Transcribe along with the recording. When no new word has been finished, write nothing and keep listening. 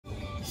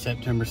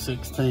September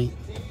 16th.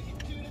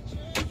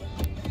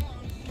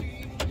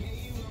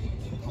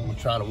 I'm gonna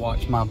try to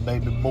watch my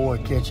baby boy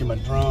catch him a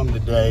drum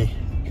today.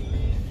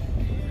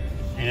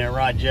 Ain't that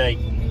right, Jake?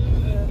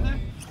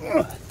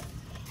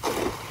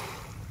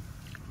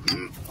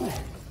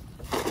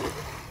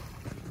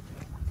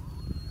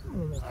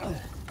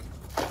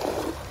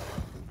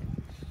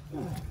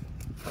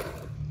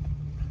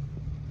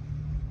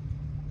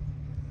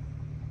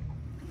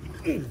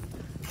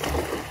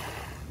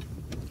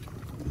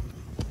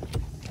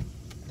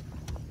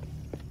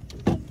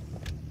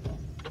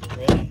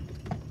 Ready?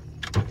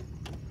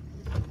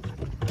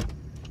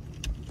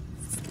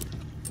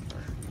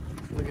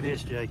 Look at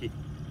this, Jakey.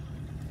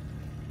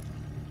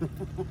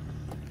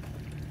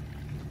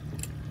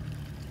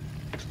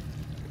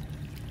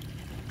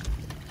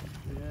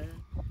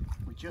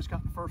 We just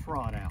got the first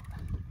rod out.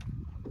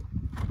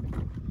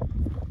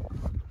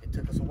 It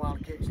took us a while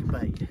to catch the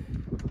bait.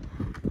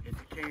 If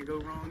it can go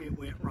wrong, it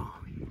went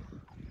wrong.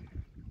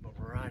 But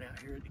we're right out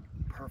here at the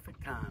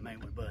perfect time,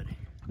 ain't we, buddy?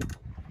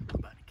 We're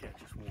about to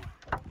catch us one.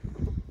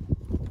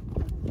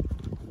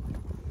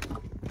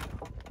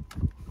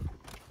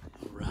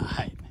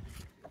 Right.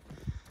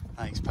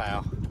 Thanks,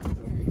 pal.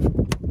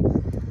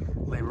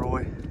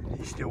 Leroy,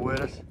 you still with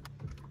us?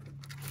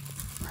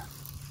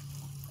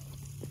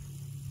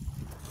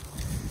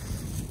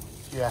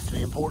 You after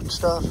the important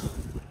stuff?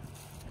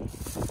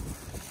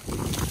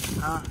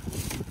 Huh?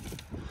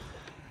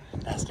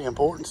 That's the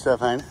important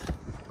stuff, ain't it?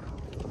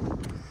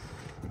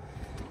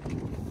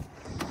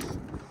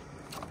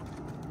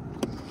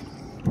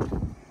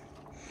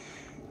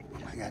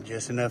 I got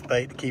just enough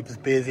bait to keep us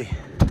busy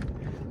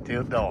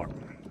till dark.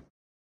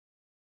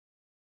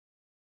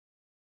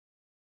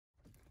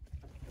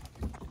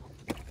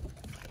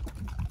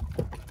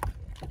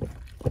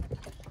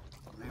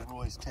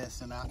 Leroy's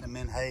testing out them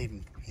in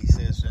Hayden. He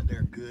says that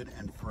they're good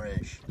and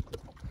fresh.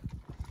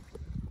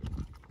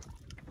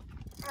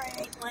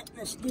 I ain't letting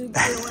this dude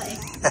get away.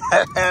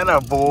 And a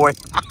boy.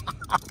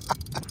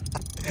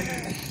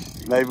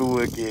 Maybe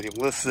we'll get him.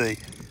 We'll see.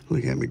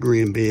 Look at me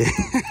grin big.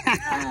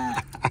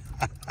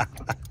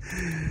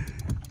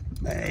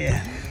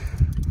 Man,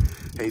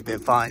 he's been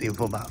fighting him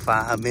for about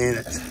 5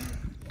 minutes.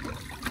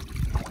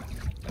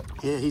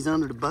 Yeah, he's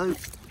under the boat.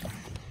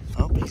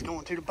 Oh, he's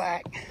going to the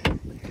back.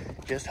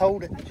 Just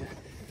hold it.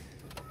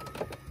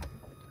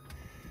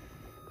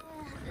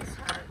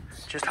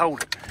 Just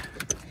hold it.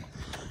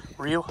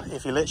 Reel,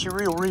 if he lets you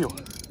reel, reel.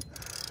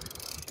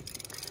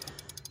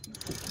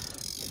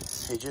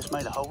 He just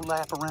made a whole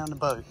lap around the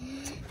boat.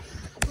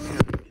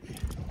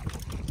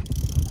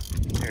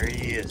 There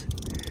he is,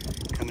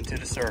 coming to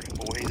the surface.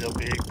 Boy, he's a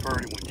big,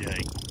 pretty one,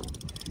 Jake.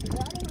 Is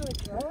that even a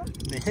drum?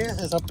 Yeah,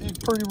 that's a big,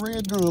 pretty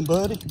red drum,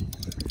 buddy.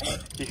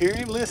 You hear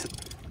him? Listen.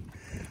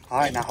 All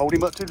right, now hold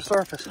him up to the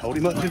surface. Hold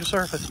him up to the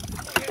surface.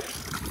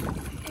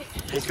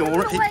 He's going.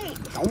 Don't worry.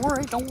 Don't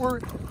worry. Don't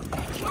worry.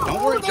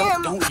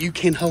 Don't. You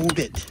can hold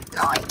it.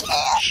 No, I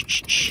can't. Shh,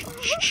 shh, shh,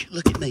 shh.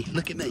 Look at me.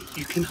 Look at me.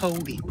 You can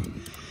hold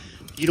him.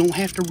 You don't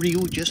have to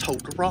reel. Just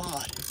hold the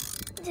rod.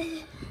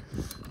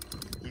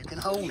 You can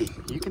hold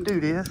him. You can do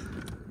this.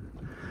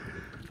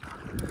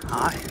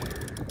 All right.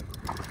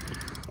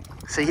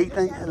 See, he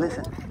thinks.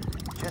 Listen.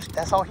 Just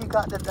that's all you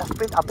got.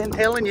 I've been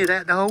telling you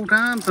that the whole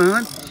time,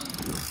 son.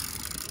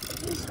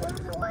 He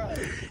swims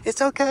away.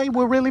 It's okay.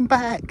 We'll reel him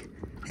back.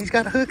 He's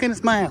got a hook in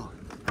his mouth.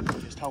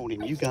 Just hold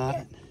him. You got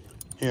it.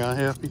 Here, I'll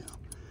help you.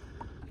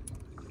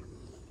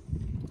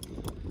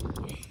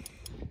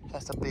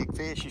 That's a big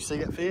fish. You see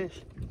that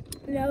fish?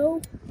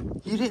 No.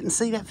 You didn't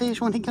see that fish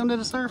when he come to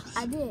the surface?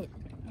 I did.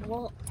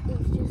 Well,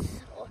 it's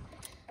just...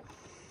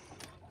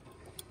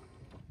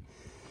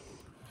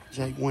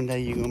 Jake, one day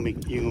you're gonna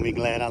be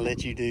glad I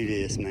let you do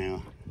this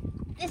now.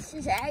 This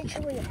is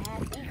actually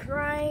happy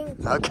crying.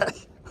 Okay.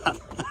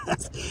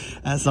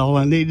 That's all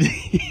I need to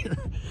hear.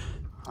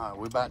 All right,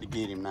 we're about to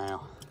get him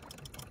now.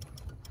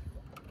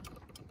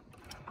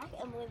 I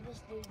can't believe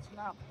this dude's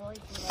not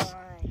breaking the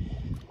line.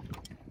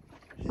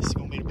 This is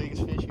gonna be the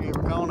biggest fish you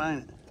ever caught,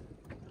 ain't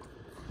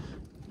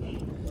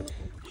it?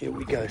 Here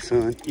we go,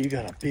 son. You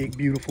got a big,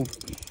 beautiful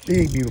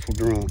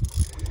drum.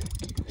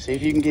 See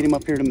if you can get him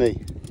up here to me.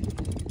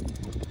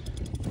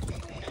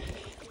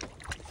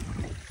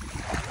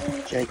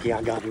 Jakey,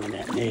 I got him in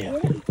that net.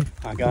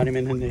 I got him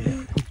in the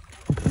net.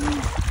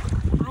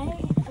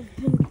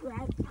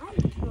 I've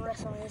been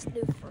wrestling this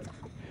dude for...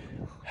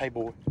 Hey,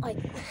 boy. Like...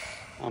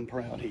 I'm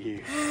proud of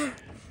you.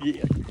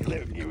 Yeah,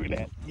 give me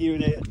that. Give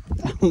me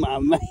that. My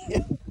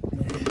man.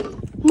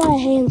 My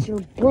hands are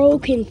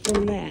broken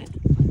from that.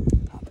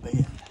 I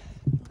bet.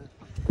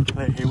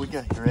 Right, here we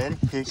go. You ready?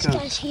 Here it This comes.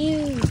 guy's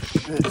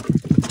huge. Good.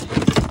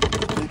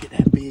 Look at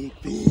that big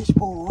fish,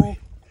 boy.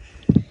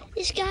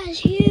 This guy's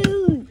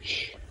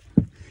huge.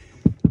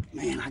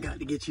 Man, I got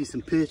to get you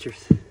some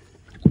pictures.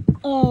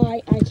 Oh,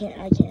 I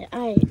can't.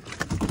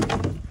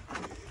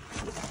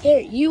 Here,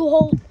 you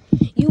hold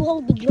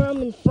the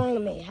drum in front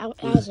of me. How's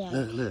that?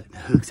 Look, the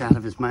hook's out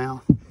of his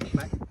mouth.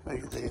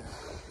 Look at this.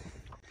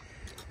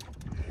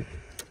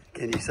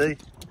 Can you see?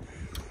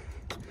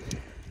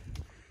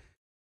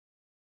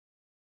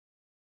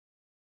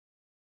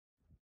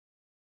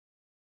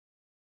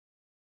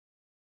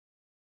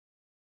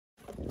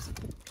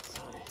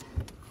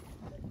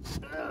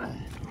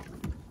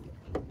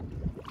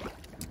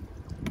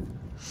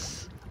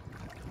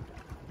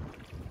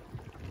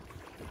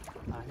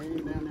 I hear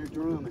him down there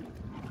drumming.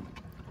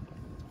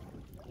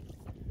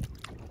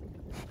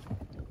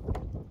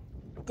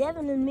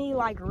 Devin and me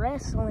like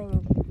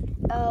wrestling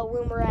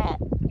when we're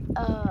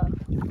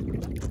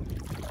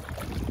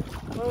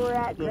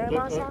at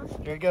Grandma's house.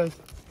 There it goes.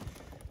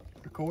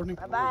 Recording.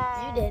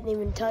 Bye-bye. You didn't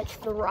even touch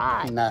the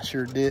rod. And I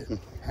sure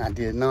didn't. I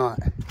did not.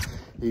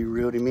 You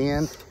reeled him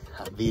in.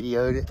 I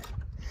videoed it.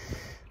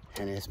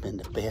 And it's been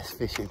the best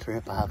fishing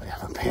trip I've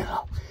ever been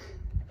on.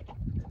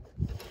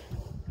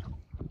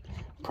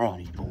 Proud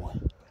of you, boy.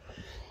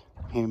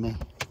 Hear me?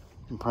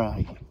 I'm proud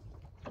of you.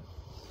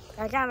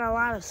 I got a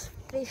lot of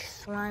fish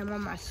slime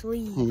on my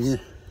sleeves. Yeah.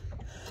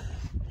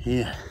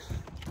 Yeah.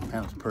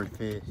 That was pretty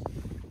fish.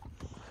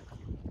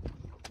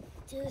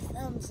 2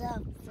 thumbs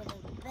up for the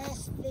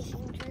best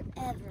fishing trip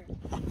ever.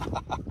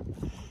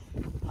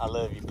 I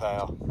love you,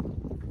 pal.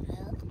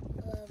 Well,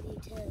 love you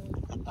too.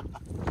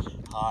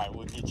 All right,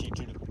 we'll get you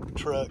to the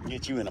truck,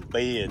 get you in a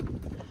bed.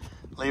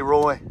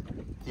 Leroy,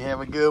 you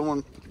have a good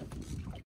one.